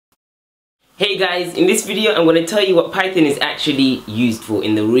Hey guys, in this video I'm going to tell you what Python is actually used for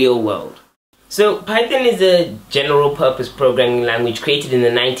in the real world. So Python is a general purpose programming language created in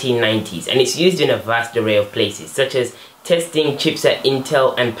the 1990s, and it's used in a vast array of places such as testing chips at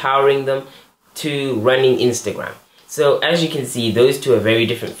Intel and powering them to running Instagram. So as you can see, those two are very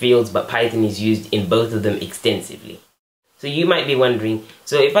different fields, but Python is used in both of them extensively. So you might be wondering,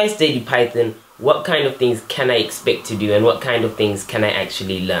 so if I study Python, what kind of things can I expect to do and what kind of things can I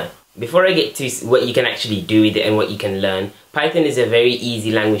actually learn? Before I get to what you can actually do with it and what you can learn, Python is a very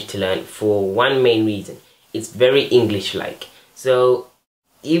easy language to learn for one main reason. It's very English-like. So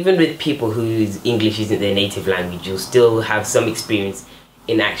even with people whose English isn't their native language, you'll still have some experience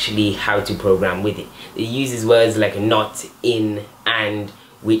in actually how to program with it. It uses words like not, in, and,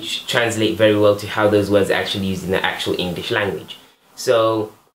 which translate very well to how those words are actually used in the actual English language.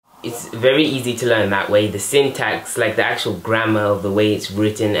 So it's very easy to learn that way. The syntax, like the actual grammar of the way it's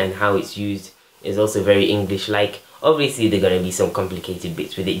written and how it's used, is also very English-like. Obviously there are going to be some complicated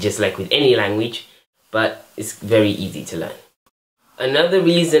bits with it, just like with any language, but it's very easy to learn. Another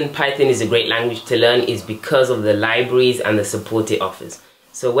reason Python is a great language to learn is because of the libraries and the support it offers.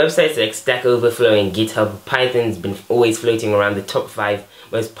 So websites like Stack Overflow and GitHub, Python's been always floating around the top 5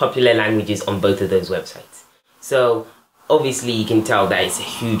 most popular languages on both of those websites. So obviously you can tell that it's a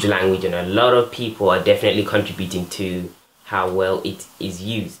huge language and a lot of people are definitely contributing to how well it is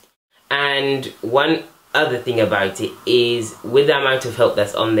used. And one other thing about it is, with the amount of help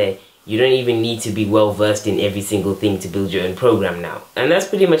that's on there, you don't even need to be well versed in every single thing to build your own program now. And that's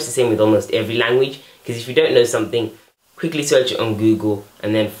pretty much the same with almost every language, because if you don't know something, quickly search it on Google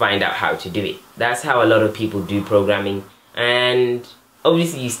and then find out how to do it. That's how a lot of people do programming. And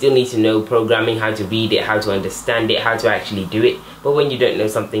obviously you still need to know programming, how to read it, how to understand it, how to actually do it. But when you don't know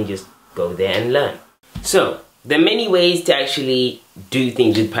something, just go there and learn. So there are many ways to actually do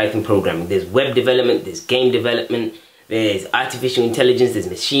things with Python programming. There's web development, there's game development, there's artificial intelligence, there's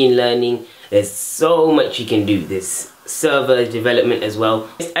machine learning. There's so much you can do. There's server development as well.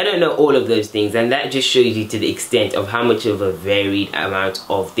 I don't know all of those things, and that just shows you to the extent of how much of a varied amount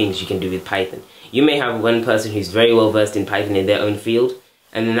of things you can do with Python. You may have one person who's very well versed in Python in their own field,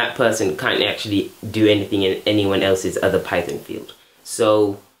 and then that person can't actually do anything in anyone else's other Python field.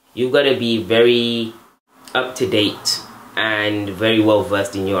 So you've got to be very up to date and very well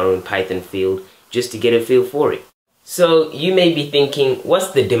versed in your own Python field just to get a feel for it. So you may be thinking,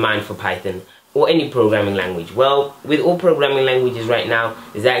 what's the demand for Python or any programming language? Well, with all programming languages right now,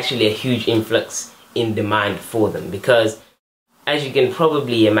 there's actually a huge influx in demand for them, because as you can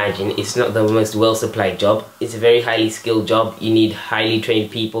probably imagine, it's not the most well-supplied job. It's a very highly skilled job. You need highly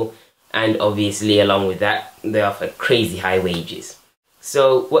trained people, and obviously along with that, they offer crazy high wages.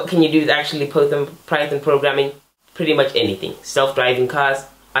 So what can you do with actually Python programming? Pretty much anything. Self-driving cars,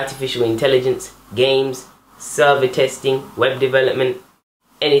 artificial intelligence, games, server testing, web development,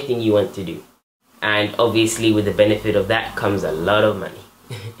 anything you want to do. And obviously with the benefit of that comes a lot of money.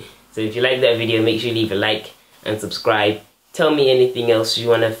 So if you like that video, make sure you leave a like and subscribe. Tell me anything else you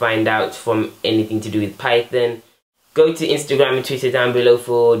want to find out from anything to do with Python. Go to Instagram and Twitter down below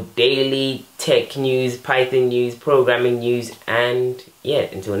for daily tech news, Python news, programming news, and yeah,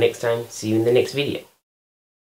 until next time, see you in the next video.